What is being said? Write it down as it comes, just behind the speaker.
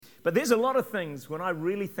But there's a lot of things, when I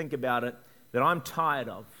really think about it, that I'm tired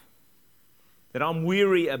of, that I'm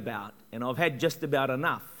weary about, and I've had just about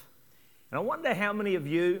enough. And I wonder how many of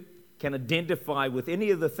you can identify with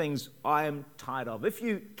any of the things I am tired of. If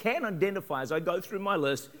you can identify as I go through my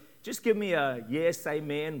list, just give me a yes,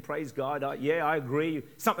 amen, praise God. Yeah, I agree.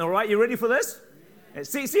 Something, all right? You ready for this?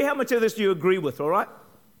 See how much of this you agree with, all right?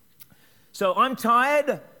 So I'm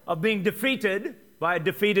tired of being defeated by a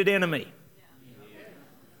defeated enemy.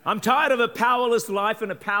 I'm tired of a powerless life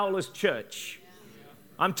and a powerless church.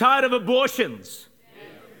 I'm tired of abortions,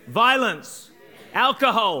 violence,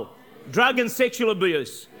 alcohol, drug and sexual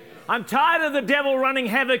abuse. I'm tired of the devil running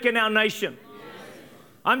havoc in our nation.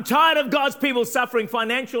 I'm tired of God's people suffering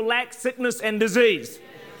financial lack, sickness, and disease.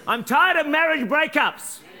 I'm tired of marriage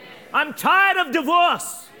breakups. I'm tired of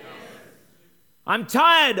divorce. I'm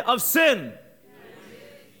tired of sin.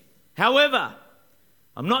 However,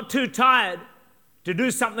 I'm not too tired to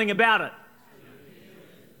do something about it.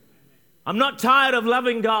 I'm not tired of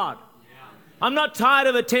loving God. I'm not tired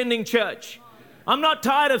of attending church. I'm not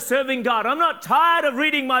tired of serving God. I'm not tired of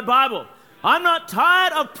reading my Bible. I'm not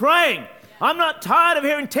tired of praying. I'm not tired of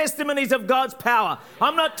hearing testimonies of God's power.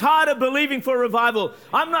 I'm not tired of believing for revival.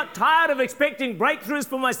 I'm not tired of expecting breakthroughs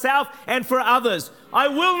for myself and for others. I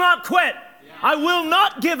will not quit. I will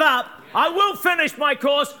not give up. I will finish my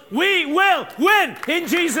course. We will win in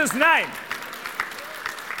Jesus' name.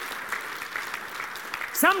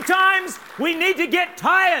 Sometimes we need to get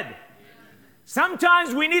tired.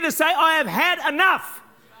 Sometimes we need to say, I have had enough,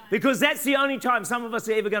 because that's the only time some of us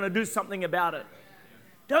are ever going to do something about it.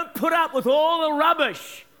 Don't put up with all the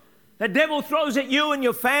rubbish the devil throws at you and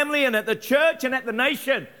your family and at the church and at the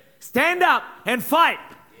nation. Stand up and fight.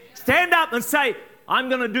 Stand up and say, I'm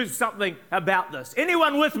going to do something about this.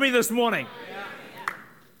 Anyone with me this morning?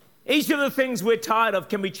 Each of the things we're tired of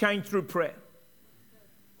can be changed through prayer.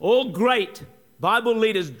 All great Bible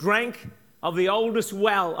leaders drank of the oldest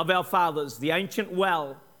well of our fathers, the ancient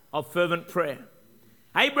well of fervent prayer.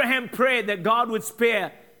 Abraham prayed that God would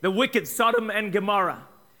spare the wicked Sodom and Gomorrah.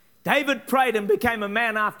 David prayed and became a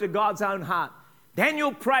man after God's own heart.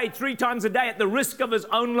 Daniel prayed 3 times a day at the risk of his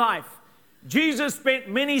own life. Jesus spent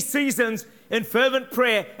many seasons in fervent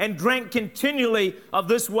prayer and drank continually of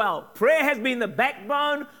this well. Prayer has been the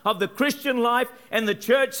backbone of the Christian life and the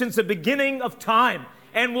church since the beginning of time,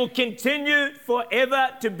 and will continue forever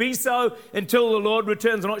to be so until the Lord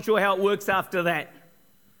returns. I'm not sure how it works after that.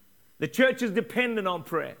 The church is dependent on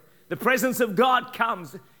prayer. The presence of God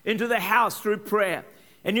comes into the house through prayer.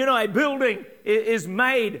 And you know, a building is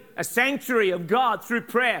made a sanctuary of God through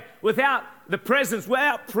prayer. Without the presence,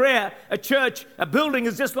 without prayer, a church, a building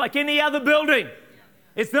is just like any other building.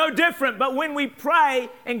 It's no different, but when we pray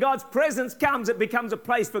and God's presence comes, it becomes a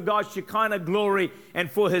place for God's Shekinah glory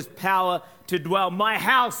and for His power to dwell. My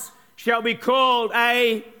house shall be called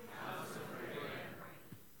a house of prayer.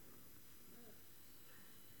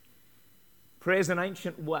 Prayer is an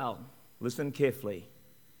ancient well, listen carefully,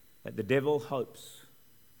 that the devil hopes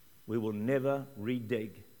we will never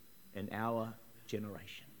redig in our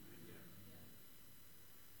generation.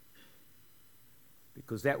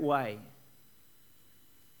 Because that way,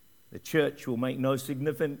 the church will make no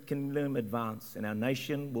significant advance, and our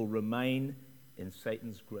nation will remain in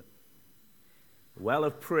Satan's grip. The well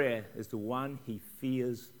of prayer is the one he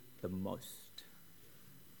fears the most.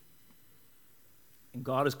 And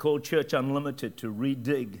God has called Church Unlimited to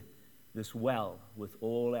redig this well with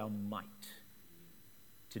all our might,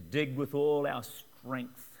 to dig with all our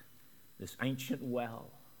strength this ancient well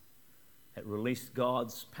that released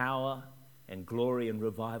God's power and glory and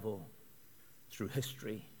revival through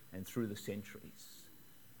history and through the centuries.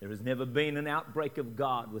 There has never been an outbreak of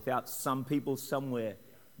God without some people somewhere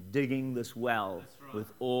digging this well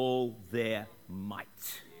with all their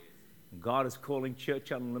might. And God is calling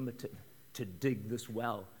Church Unlimited to dig this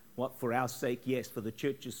well. What, for our sake? Yes. For the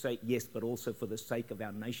church's sake? Yes. But also for the sake of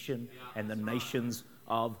our nation and the nations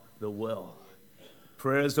of the world.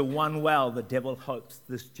 Prayer is the one well the devil hopes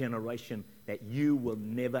this generation that you will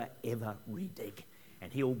never, ever redig.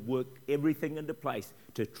 And he'll work everything into place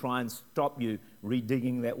to try and stop you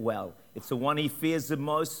redigging that well. It's the one he fears the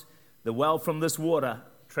most. The well from this water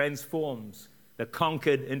transforms the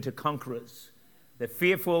conquered into conquerors, the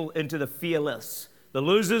fearful into the fearless, the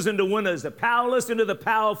losers into winners, the powerless into the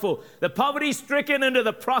powerful, the poverty-stricken into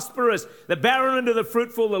the prosperous, the barren into the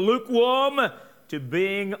fruitful, the lukewarm to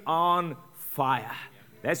being on fire.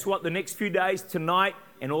 That's what the next few days, tonight,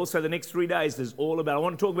 and also the next 3 days is all about. I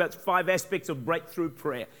want to talk about 5 aspects of breakthrough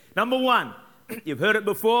prayer. Number 1, you've heard it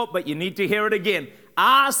before, but you need to hear it again.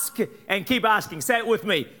 Ask and keep asking. Say it with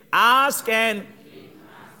me. Ask and...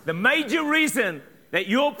 The major reason that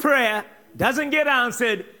your prayer doesn't get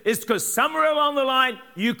answered is because somewhere along the line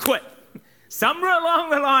you quit. Somewhere along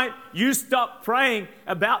the line you stop praying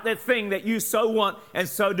about that thing that you so want and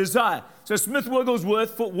so desire. So Smith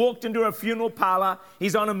Wigglesworth walked into a funeral parlor.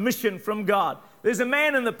 He's on a mission from God. There's a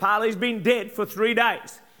man in the parlor. He's been dead for 3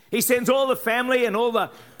 days. He sends all the family and all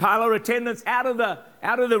the parlor attendants out of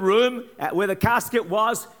the room where the casket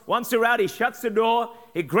was. Once they're out, he shuts the door.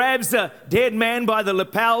 He grabs the dead man by the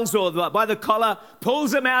lapels or by the collar,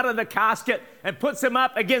 pulls him out of the casket and puts him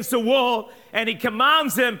up against the wall. And he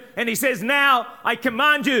commands him and he says, "Now I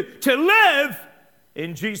command you to live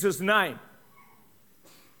in Jesus' name."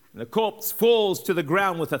 And the corpse falls to the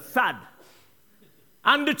ground with a thud.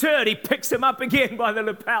 Undeterred, he picks him up again by the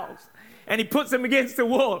lapels. And he puts him against the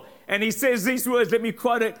wall. And he says these words, let me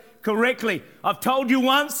quote it correctly. "I've told you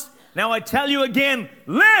once, now I tell you again,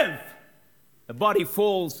 live!" The body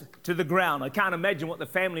falls to the ground. I can't imagine what the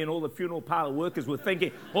family and all the funeral parlor workers were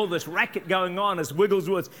thinking. All this racket going on as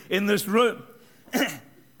Wigglesworth's in this room.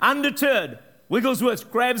 Undeterred, Wigglesworth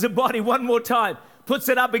grabs the body one more time, puts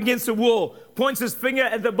it up against the wall, points his finger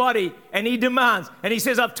at the body, and he demands. And he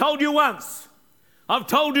says, "I've told you once. I've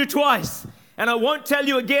told you twice. And I won't tell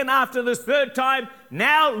you again after this third time.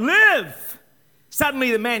 Now live!"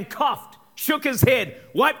 Suddenly the man coughed, shook his head,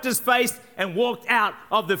 wiped his face, and walked out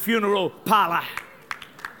of the funeral parlor.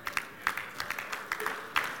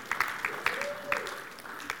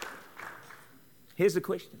 Here's the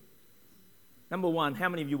question. Number one, how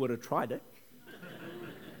many of you would have tried it?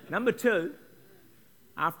 Number two,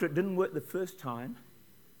 after it didn't work the first time,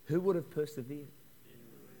 who would have persevered?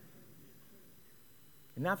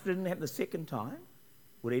 And after it didn't happen the second time,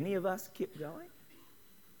 would any of us keep going?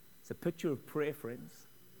 It's a picture of prayer, friends.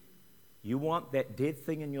 You want that dead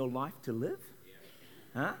thing in your life to live?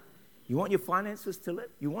 Huh? You want your finances to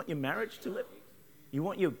live? You want your marriage to live? You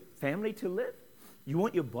want your family to live? You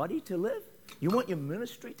want your body to live? You want your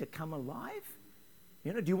ministry to come alive?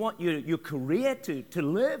 You know, do you want your career to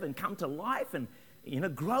live and come to life and,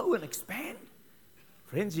 grow and expand?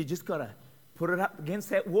 Friends, you just got to put it up against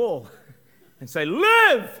that wall and say,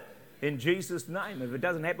 live in Jesus' name. If it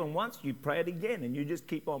doesn't happen once, you pray it again, and you just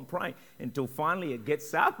keep on praying until finally it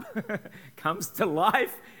gets up, comes to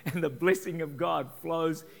life, and the blessing of God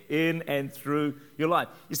flows in and through your life.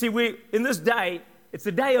 You see, in this day, it's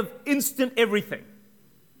a day of instant everything.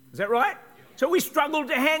 Is that right? So we struggle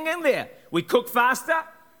to hang in there. We cook faster.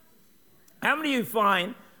 How many of you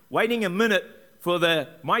find waiting a minute for the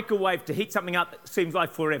microwave to heat something up seems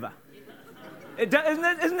like forever? Isn't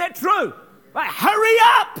that true? Like, hurry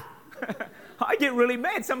up! I get really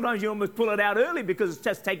mad. Sometimes you almost pull it out early because it's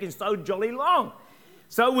just taking so jolly long.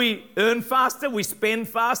 So we earn faster, we spend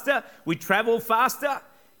faster, we travel faster.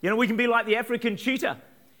 We can be like the African cheetah.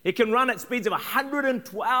 It can run at speeds of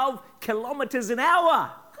 112 kilometers an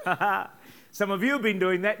hour. Some of you have been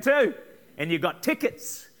doing that too. And you got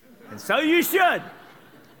tickets. And so you should.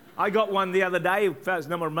 I got one the other day, a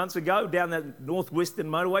number of months ago, down the Northwestern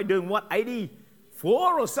Motorway, doing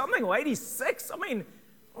 84 or something, or 86? I mean,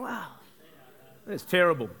 wow. That's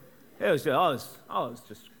terrible. I thought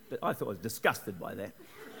I was disgusted by that.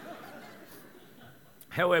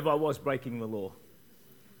 However, I was breaking the law.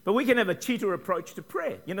 But we can have a cheetah approach to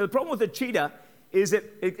prayer. The problem with a cheetah is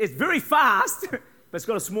it's very fast, but it's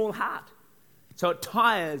got a small heart. So it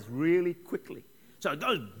tires really quickly. So it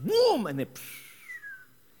goes boom, and then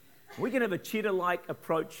we can have a cheetah-like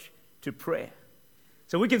approach to prayer.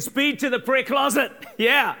 So we can speed to the prayer closet,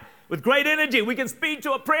 with great energy. We can speed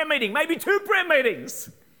to a prayer meeting, maybe 2 prayer meetings.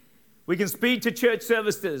 We can speed to church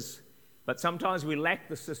services, but sometimes we lack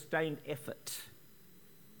the sustained effort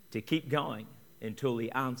to keep going until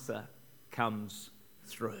the answer comes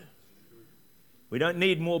through. We don't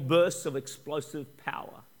need more bursts of explosive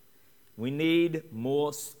power. We need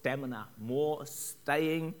more stamina, more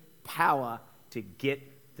staying power to get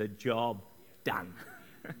the job done,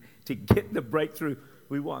 to get the breakthrough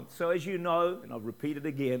we want. So as you know, and I'll repeat it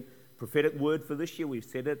again, prophetic word for this year, we've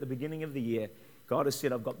said it at the beginning of the year, God has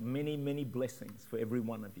said, I've got many, many blessings for every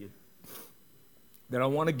one of you that I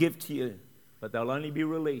want to give to you, but they'll only be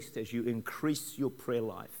released as you increase your prayer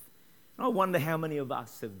life. And I wonder how many of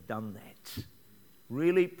us have done that,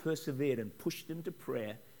 really persevered and pushed into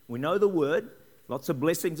prayer. We know the word, lots of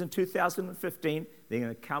blessings in 2015. They're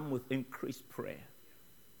going to come with increased prayer.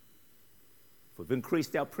 If we've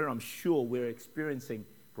increased our prayer, I'm sure we're experiencing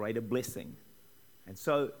greater blessing. And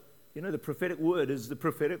so, the prophetic word is the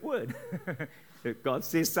prophetic word. God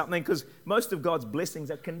says something, because most of God's blessings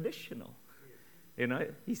are conditional.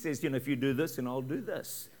 He says, if you do this, and I'll do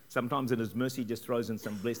this. Sometimes in his mercy, he just throws in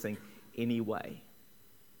some blessing anyway.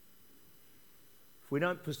 If we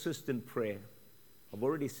don't persist in prayer, I've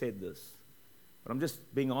already said this, but I'm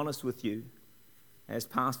just being honest with you as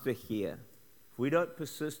pastor here. If we don't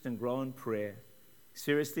persist and grow in prayer,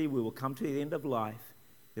 seriously, we will come to the end of life.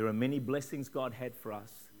 There are many blessings God had for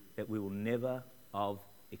us that we will never have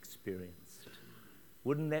experienced.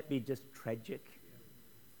 Wouldn't that be just tragic?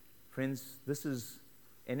 Friends, this is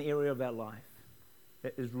an area of our life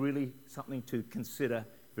that is really something to consider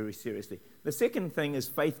very seriously. The second thing is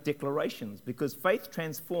faith declarations, because faith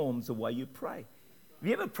transforms the way you pray. Have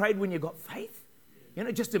you ever prayed when you got faith? You know,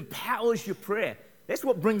 it just empowers your prayer. That's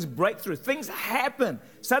what brings breakthrough. Things happen.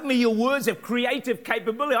 Suddenly your words have creative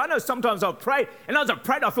capability. I know sometimes I've prayed, and as I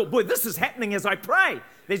prayed, I thought, boy, this is happening as I pray.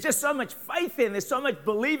 There's just so much faith in. There's so much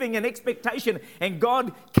believing and expectation, and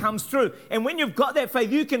God comes through. And when you've got that faith,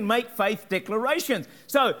 you can make faith declarations.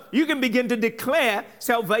 So you can begin to declare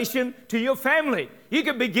salvation to your family. You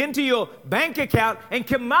can begin to your bank account and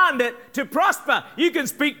command it to prosper. You can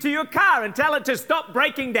speak to your car and tell it to stop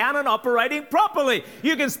breaking down and operating properly.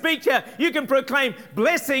 You can proclaim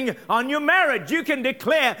blessing on your marriage. You can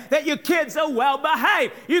declare that your kids are well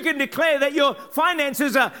behaved. You can declare that your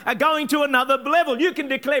finances are going to another level. You can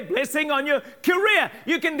declare blessing on your career.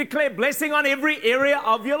 You can declare blessing on every area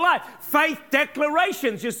of your life. Faith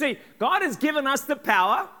declarations. You see, God has given us the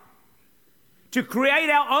power to create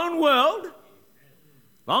our own world,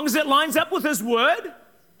 as long as it lines up with His Word,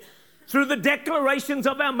 through the declarations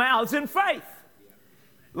of our mouths in faith.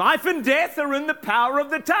 Life and death are in the power of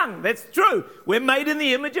the tongue. That's true. We're made in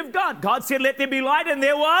the image of God. God said, let there be light, and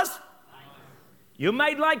there was. You're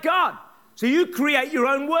made like God. So you create your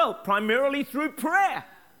own world, primarily through prayer.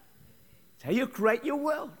 That's how you create your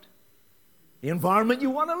world, the environment you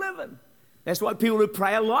want to live in. That's why people who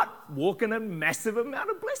pray a lot walk in a massive amount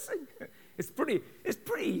of blessing. It's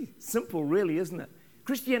pretty simple, really, isn't it?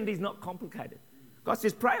 Christianity is not complicated. God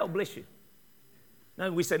says, pray, I'll bless you.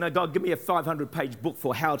 No, we say, no, God, give me a 500-page book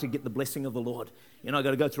for how to get the blessing of the Lord. You know, I've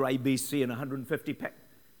got to go through A, B, C, and 150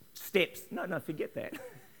 steps. No, forget that.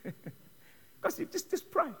 God said, just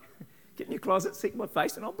pray. Get in your closet, seek my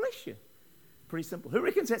face, and I'll bless you. Pretty simple. Who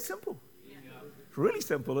reckons that's simple? Yeah. It's really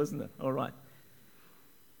simple, isn't it? All right.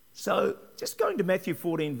 So, just going to Matthew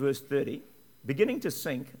 14, verse 30, beginning to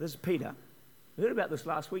sink. This is Peter. We heard about this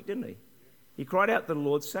last week, didn't he? He cried out to the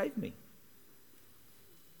Lord, save me.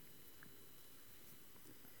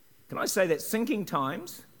 Can I say that sinking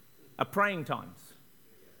times are praying times?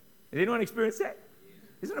 Has anyone experienced that?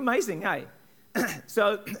 Isn't it amazing, hey?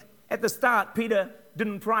 So, at the start, Peter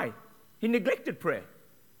didn't pray. He neglected prayer.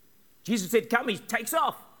 Jesus said, come, he takes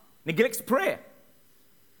off, neglects prayer.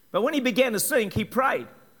 But when he began to sink, he prayed.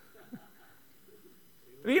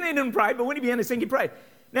 He didn't pray, but when he began to sink, he prayed.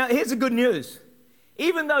 Now, here's the good news.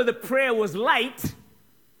 Even though the prayer was late,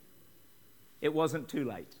 it wasn't too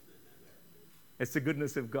late. It's the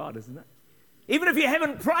goodness of God, isn't it? Even if you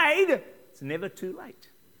haven't prayed, it's never too late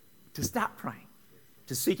to start praying,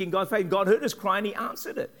 to seeking God's face. God heard his cry and he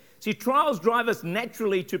answered it. See, trials drive us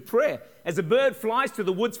naturally to prayer. As a bird flies to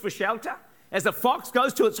the woods for shelter, as a fox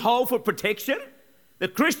goes to its hole for protection, the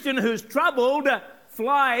Christian who's troubled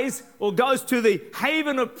flies or goes to the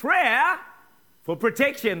haven of prayer for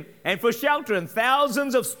protection and for shelter. And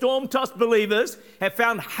thousands of storm-tossed believers have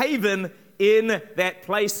found haven in that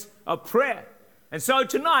place of prayer. And so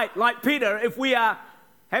tonight, like Peter, if we are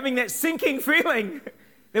having that sinking feeling,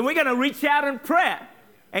 then we're going to reach out in prayer.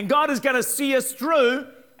 And God is going to see us through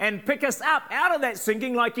and pick us up out of that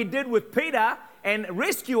sinking like he did with Peter and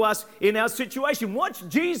rescue us in our situation. Watch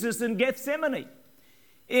Jesus in Gethsemane.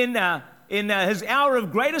 In his hour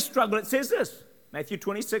of greatest struggle, it says this, Matthew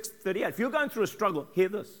 26:38. If you're going through a struggle, hear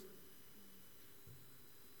this.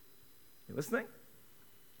 You listening?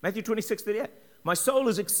 Matthew 26:38. My soul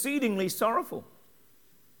is exceedingly sorrowful,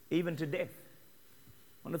 even to death. I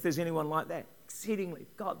wonder if there's anyone like that. Exceedingly.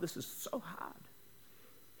 God, this is so hard.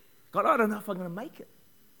 God, I don't know if I'm going to make it.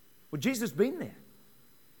 Well, Jesus been there.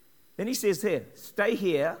 Then he says here, stay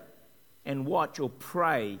here and watch or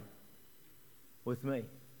pray with me.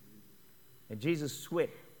 And Jesus sweat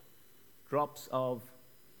drops of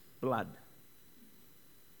blood,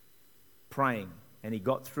 praying, and he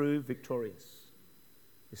got through victorious.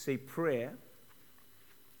 You see, prayer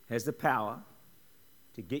has the power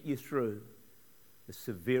to get you through the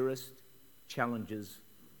severest challenges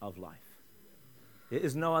of life. There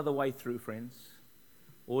is no other way through, friends.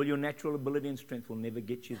 All your natural ability and strength will never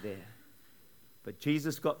get you there. But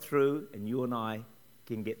Jesus got through, and you and I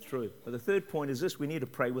can get through. But the third point is this: we need to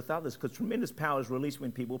pray with others, because tremendous power is released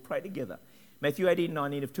when people pray together. Matthew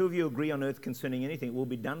 18:19, if two of you agree on earth concerning anything, it will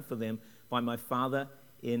be done for them by my Father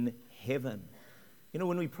in heaven. You know,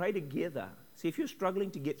 when we pray together, see, if you're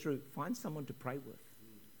struggling to get through, find someone to pray with.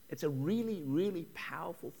 It's a really, really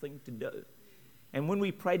powerful thing to do. And when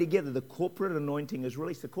we pray together, the corporate anointing is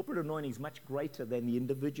released. The corporate anointing is much greater than the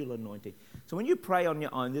individual anointing. So when you pray on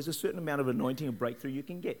your own, there's a certain amount of anointing and breakthrough you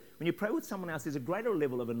can get. When you pray with someone else, there's a greater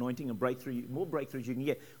level of anointing and breakthrough, more breakthroughs you can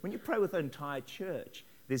get. When you pray with an entire church,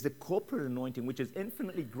 there's the corporate anointing, which is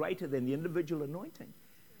infinitely greater than the individual anointing.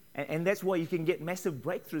 And that's why you can get massive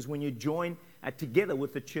breakthroughs when you join together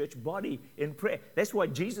with the church body in prayer. That's why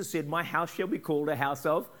Jesus said, my house shall be called a house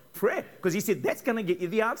of prayer. Because he said, that's going to get you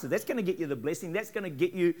the answer. That's going to get you the blessing. That's going to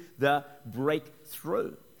get you the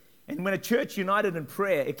breakthrough. And when a church united in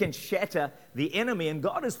prayer, it can shatter the enemy. And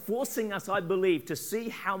God is forcing us, I believe, to see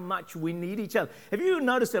how much we need each other. Have you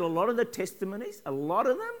noticed that a lot of the testimonies, a lot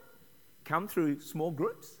of them, come through small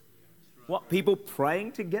groups? What, people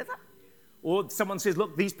praying together? Or someone says,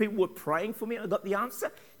 look, these people were praying for me, I got the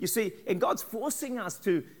answer. You see, and God's forcing us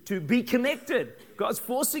to be connected. God's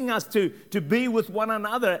forcing us to be with one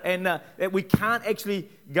another, and that we can't actually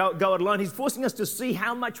go it alone. He's forcing us to see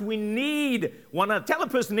how much we need one another. Tell the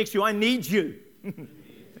person next to you, I need you.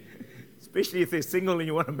 Especially if they're single and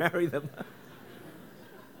you want to marry them.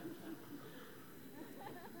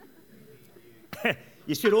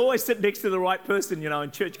 You should always sit next to the right person,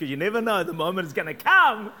 in church, because you never know the moment is going to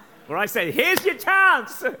come where I say, here's your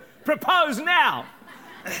chance, propose now.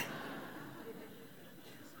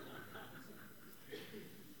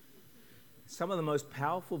 Some of the most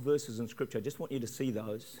powerful verses in Scripture, I just want you to see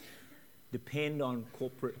those, depend on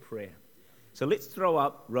corporate prayer. So let's throw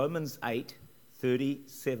up Romans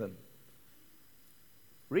 8:37.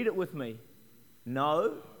 Read it with me.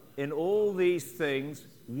 No, in all these things,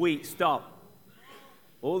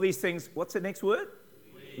 all these things, what's the next word?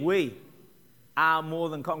 We are more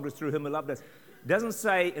than conquerors through him who loved us. It doesn't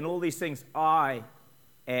say in all these things, I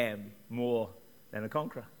am more than a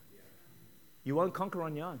conqueror. You won't conquer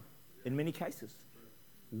on your own in many cases.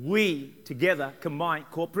 We together combine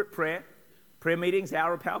corporate prayer meetings,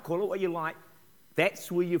 hour of power, call it what you like. That's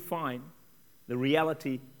where you find the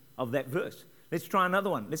reality of that verse. Let's try another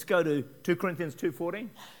one. Let's go to 2 Corinthians 2:14.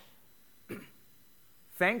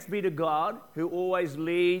 Thanks be to God who always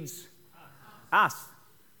leads us.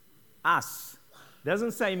 Us.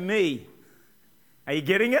 Doesn't say me. Are you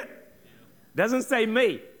getting it? Doesn't say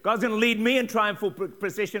me. God's going to lead me in triumphal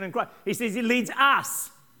procession in Christ. He says he leads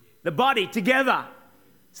us, the body, together.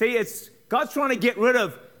 See, God's trying to get rid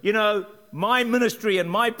of, my ministry and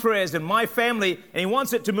my prayers and my family, and he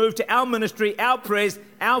wants it to move to our ministry, our prayers,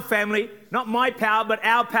 our family, not my power, but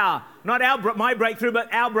our power. Not my breakthrough,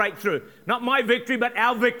 but our breakthrough. Not my victory, but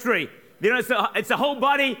our victory. It's a whole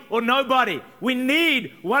body or nobody. We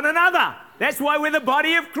need one another. That's why we're the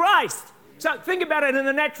body of Christ. So think about it in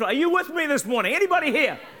the natural. Are you with me this morning? Anybody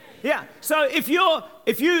here? Yeah. So if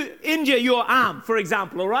you injure your arm, for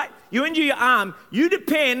example, all right? You injure your arm, you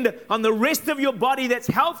depend on the rest of your body that's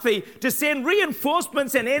healthy to send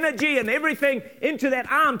reinforcements and energy and everything into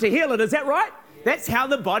that arm to heal it. Is that right? That's how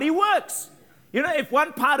the body works. If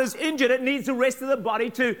one part is injured, it needs the rest of the body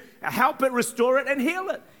to help it, restore it, and heal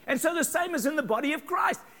it. And so the same is in the body of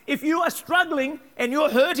Christ. If you are struggling and you're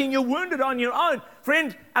hurting, you're wounded on your own,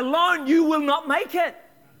 friend, alone you will not make it.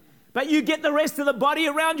 But you get the rest of the body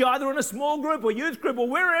around you, either in a small group or youth group or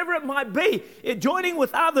wherever it might be, joining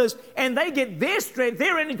with others, and they get their strength,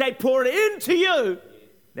 their energy, they pour it into you.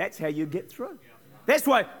 That's how you get through. That's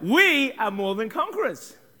why we are more than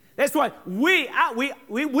conquerors. That's why we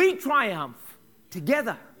triumph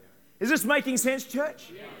together. Is this making sense,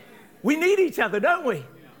 church? We need each other, don't we?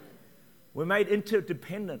 We're made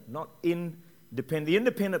interdependent, not independent. The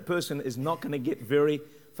independent person is not going to get very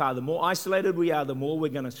far. The more isolated we are, the more we're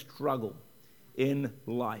going to struggle in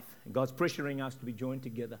life. And God's pressuring us to be joined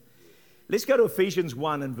together. Let's go to Ephesians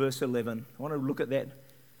 1 and verse 11. I want to look at that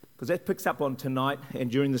because that picks up on tonight and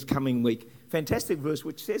during this coming week. Fantastic verse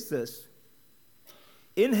which says this.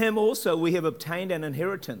 In him also we have obtained an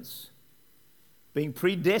inheritance, being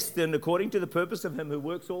predestined according to the purpose of him who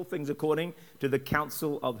works all things according to the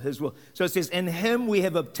counsel of his will. So it says, in him we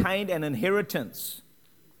have obtained an inheritance,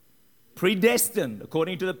 predestined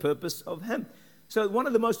according to the purpose of him. So one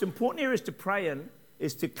of the most important areas to pray in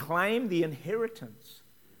is to claim the inheritance.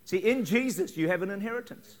 See, in Jesus you have an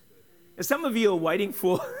inheritance. And some of you are waiting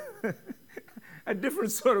for a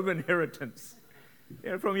different sort of inheritance.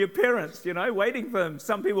 From your parents, waiting for them.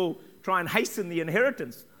 Some people try and hasten the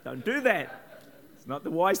inheritance. Don't do that. It's not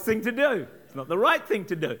the wise thing to do. It's not the right thing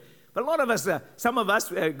to do. But a lot of us, some of us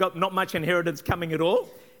got not much inheritance coming at all.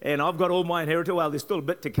 And I've got all my inheritance. Well, there's still a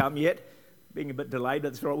bit to come yet. Being a bit delayed,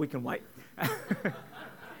 that's right, we can wait.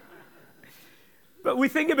 But we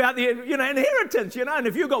think about the inheritance, and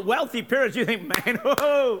if you've got wealthy parents, you think, man,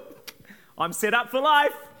 I'm set up for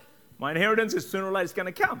life. My inheritance is sooner or later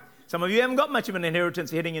going to come. Some of you haven't got much of an inheritance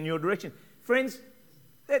heading in your direction. Friends,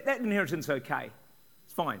 that inheritance is okay.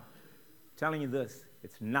 It's fine. I'm telling you this,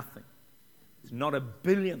 it's nothing. It's not a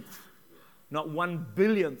billionth, not 1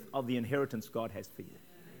 billionth of the inheritance God has for you.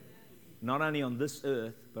 Not only on this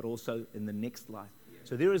earth, but also in the next life.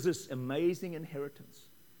 So there is this amazing inheritance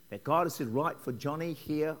that God has said, right, for Johnny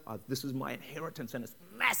here, this is my inheritance, and it's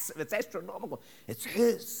massive, it's astronomical, it's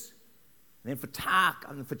his. And then for Tak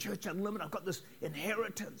and for Church Unlimited, I've got this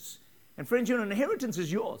inheritance. And friends, your inheritance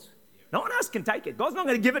is yours. No one else can take it. God's not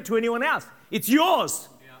going to give it to anyone else. It's yours.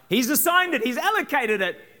 He's assigned it. He's allocated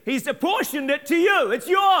it. He's apportioned it to you. It's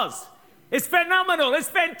yours. It's phenomenal. It's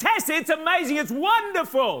fantastic. It's amazing. It's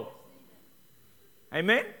wonderful.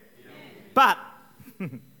 Amen? But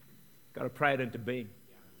got to pray it into being.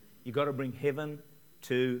 You've got to bring heaven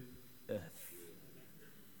to earth.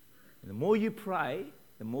 And the more you pray,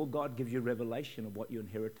 the more God gives you revelation of what your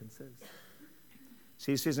inheritance is.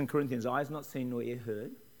 See, it says in Corinthians, eye has not seen nor ear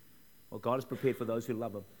heard what God has prepared for those who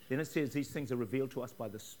love him. Then it says these things are revealed to us by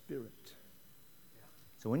the Spirit.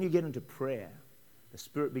 So when you get into prayer, the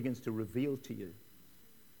Spirit begins to reveal to you,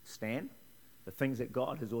 Stan, the things that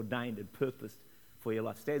God has ordained and purposed for your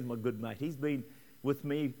life. Stan's my good mate. He's been with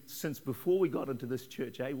me since before we got into this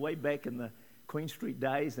church, way back in the Queen Street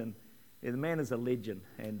days, and the man is a legend,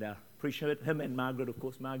 and appreciate him and Margaret, of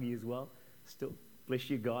course, Margie as well. Still, bless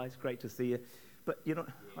you guys, great to see you. But, I don't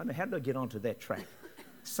know, how did I get onto that track?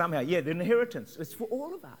 Somehow, the inheritance, it's for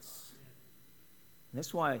all of us. And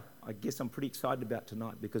that's why I guess I'm pretty excited about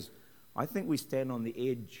tonight, because I think we stand on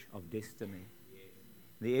the edge of destiny,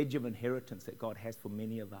 the edge of inheritance that God has for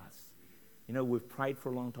many of us. We've prayed for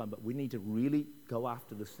a long time, but we need to really go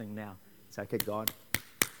after this thing now. Say, okay, God,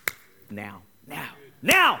 now.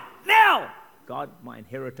 God, my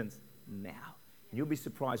inheritance now. And you'll be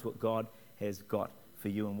surprised what God has got for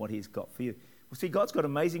you and what he's got for you. Well, see, God's got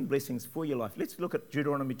amazing blessings for your life. Let's look at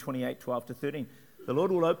Deuteronomy 28:12-13. The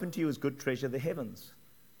Lord will open to you as good treasure the heavens,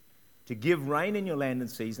 to give rain in your land in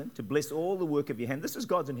season, to bless all the work of your hand. This is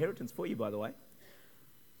God's inheritance for you, by the way.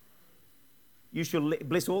 You shall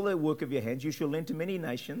bless all the work of your hands. You shall lend to many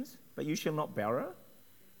nations, but you shall not borrow.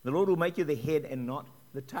 The Lord will make you the head and not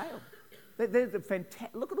the tail. Look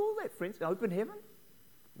at all that, friends. Open heaven,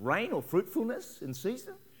 rain or fruitfulness in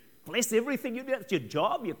season. Bless everything you do. It's your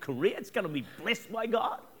job, your career. It's going to be blessed by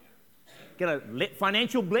God. Going to let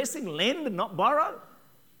financial blessing, lend and not borrow.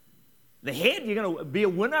 The head, you're going to be a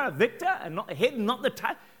winner, a victor, and not the head and not the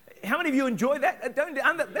tail. How many of you enjoy that?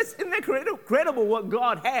 Isn't that incredible what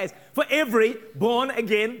God has for every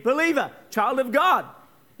born-again believer, child of God?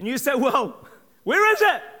 And you say, well, where is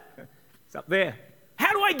it? It's up there.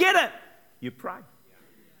 How do I get it? You pray.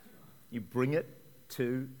 You bring it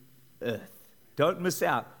to earth. Don't miss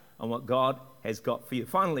out on what God has got for you.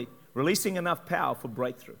 Finally, releasing enough power for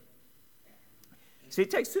breakthrough. See,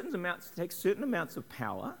 it takes certain amounts of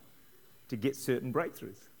power to get certain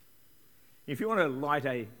breakthroughs. If you want to light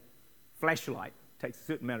a flashlight, it takes a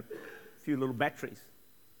certain amount of, a few little batteries.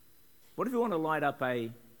 What if you want to light up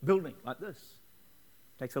a building like this?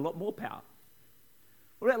 It takes a lot more power.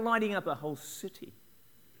 What about lighting up a whole city?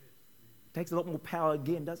 It takes a lot more power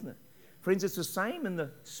again, doesn't it? Friends, it's the same in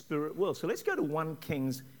the spirit world. So let's go to 1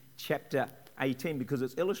 Kings chapter 18, because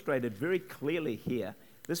it's illustrated very clearly here.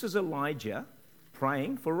 This is Elijah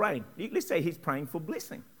praying for rain. Let's say he's praying for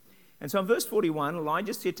blessing. And so in verse 41,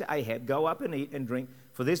 Elijah said to Ahab, go up and eat and drink,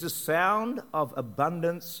 for there's a sound of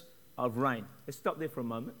abundance of rain. Let's stop there for a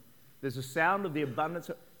moment. There's a sound of the abundance.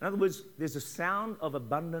 In other words, there's a sound of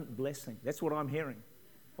abundant blessing. That's what I'm hearing.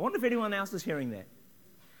 I wonder if anyone else is hearing that.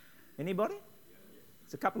 Anybody?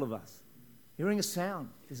 It's a couple of us. Hearing a sound.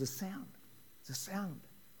 There's a sound. It's a sound.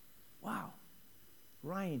 Wow.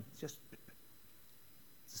 Rain. It's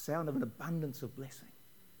a sound of an abundance of blessing.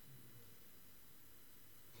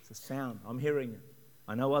 It's a sound. I'm hearing it.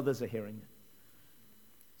 I know others are hearing it.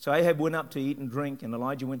 So Ahab went up to eat and drink, and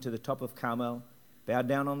Elijah went to the top of Carmel, bowed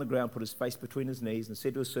down on the ground, put his face between his knees, and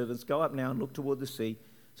said to his servants, go up now and look toward the sea.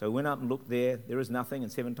 So he went up and looked there. There is nothing.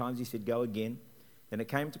 And 7 times he said, go again. Then it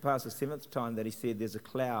came to pass the 7th time that he said, there's a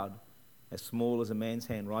cloud as small as a man's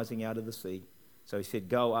hand rising out of the sea. So he said,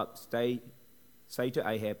 go up, say to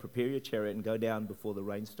Ahab, prepare your chariot and go down before the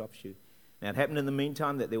rain stops you. Now it happened in the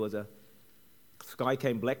meantime that the sky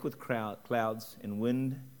came black with clouds and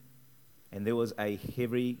wind, and there was a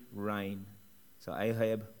heavy rain. So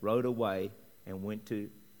Ahab rode away and went to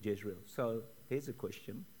Jezreel. So here's a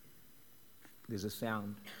question. There's a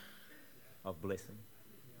sound of blessing.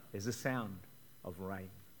 There's a sound of rain.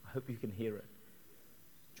 I hope you can hear it.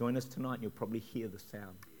 Join us tonight and you'll probably hear the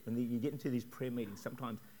sound. When you get into these prayer meetings,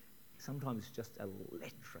 sometimes it's just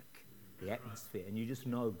electric. the atmosphere, and you just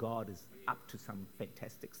know God is up to some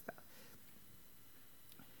fantastic stuff.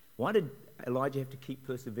 Why did Elijah have to keep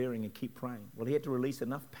persevering and keep praying? Well, he had to release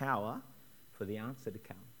enough power for the answer to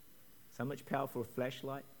come. So much power for a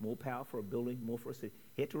flashlight, more power for a building, more for a city.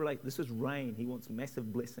 He had to relate, this is rain, he wants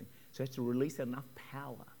massive blessing. So he has to release enough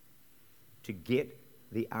power to get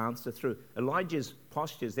the answer through. Elijah's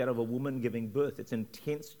posture is that of a woman giving birth. It's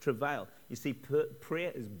intense travail. You see,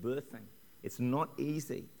 prayer is birthing. It's not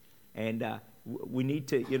easy. And we need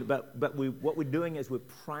to, what we're doing is we're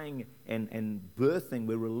praying and birthing,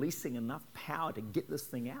 we're releasing enough power to get this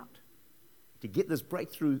thing out, to get this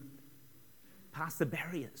breakthrough past the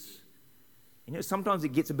barriers. You know, sometimes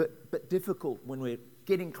it gets a bit difficult when we're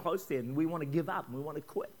getting close there and we want to give up and we want to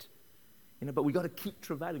quit. You know, but we've got to keep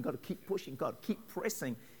travailing, got to keep pushing, got to keep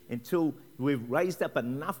pressing until we've raised up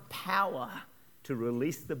enough power to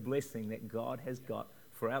release the blessing that God has got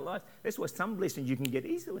for our lives. That's why some blessings you can get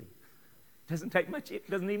easily. Doesn't take much, it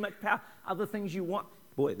doesn't need much power. Other things you want,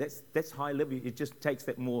 boy, that's high level. It just takes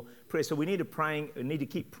that more prayer. So we need to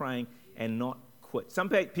keep praying and not quit. Some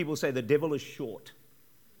people say the devil is short.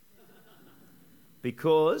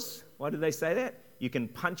 Because, why do they say that? You can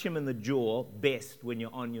punch him in the jaw best when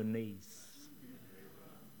you're on your knees.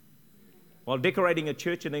 While decorating a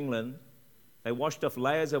church in England, they washed off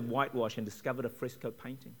layers of whitewash and discovered a fresco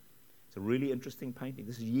painting. It's a really interesting painting.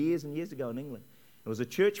 This is years and years ago in England. It was a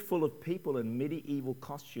church full of people in medieval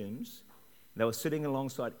costumes. They were sitting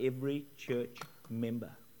alongside every church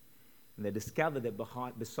member. And they discovered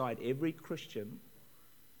that beside every Christian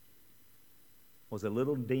was a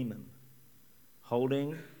little demon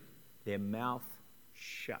holding their mouth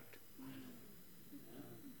shut.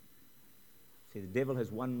 See, the devil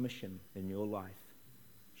has one mission in your life.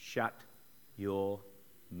 Shut your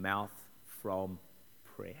mouth from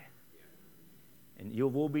prayer. And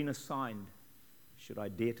you've all been assigned, should I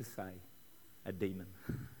dare to say, a demon.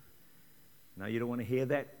 No, you don't want to hear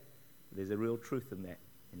that. There's a real truth in that.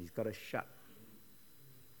 And he's got to shut.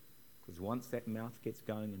 Because once that mouth gets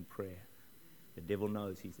going in prayer, the devil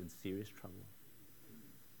knows he's in serious trouble.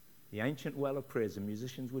 The ancient well of prayer, as the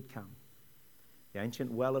musicians would come, the ancient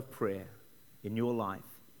well of prayer in your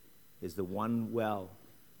life is the one well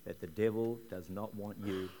that the devil does not want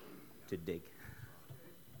you to dig.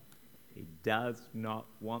 He does not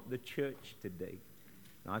want the church to dig.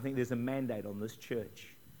 And I think there's a mandate on this church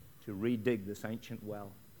to redig this ancient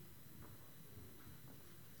well,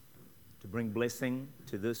 to bring blessing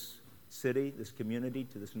to this city, this community,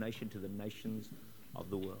 to this nation, to the nations of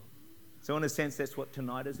the world. So in a sense, that's what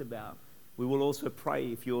tonight is about. We will also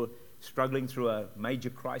pray if you're struggling through a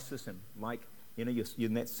major crisis and you're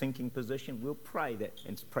in that sinking position, we'll pray that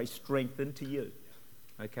and pray strength into you.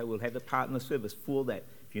 Okay, we'll have the partner service for that.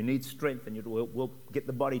 If you need strength, and we'll get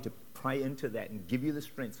the body to pray into that and give you the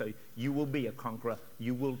strength so you will be a conqueror.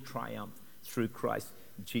 You will triumph through Christ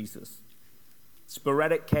Jesus.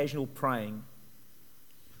 Sporadic, casual praying,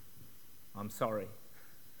 I'm sorry,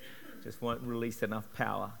 just won't release enough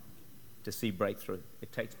power to see breakthrough.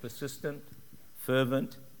 It takes persistent,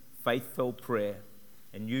 fervent, faithful prayer,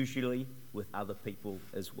 and usually with other people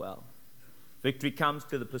as well. Victory comes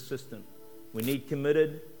to the persistent. We need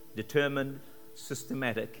committed, determined,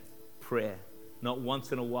 systematic prayer, not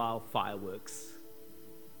once in a while fireworks.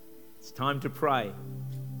 It's time to pray.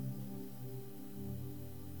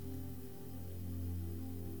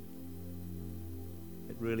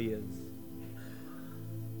 It really is.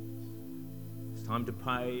 It's time to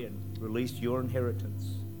pray and release your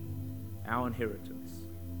inheritance, our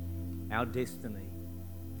destiny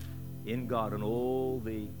in God and all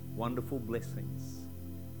the wonderful blessings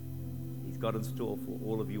He's got in store for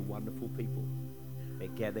all of you wonderful people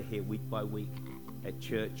that gather here week by week at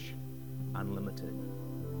Church Unlimited.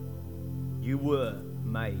 You were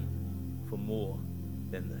made for more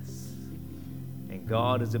than this. And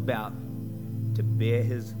God is about to bear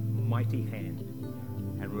His mighty hand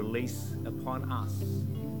and release upon us,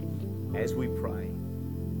 as we pray,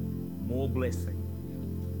 more blessing,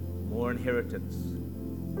 more inheritance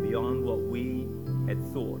beyond what we had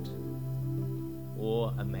thought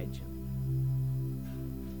or imagined.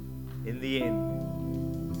 In the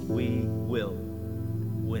end, we will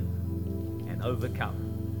win and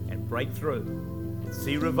overcome and break through and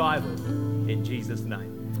see revival in Jesus'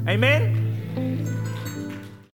 name. Amen?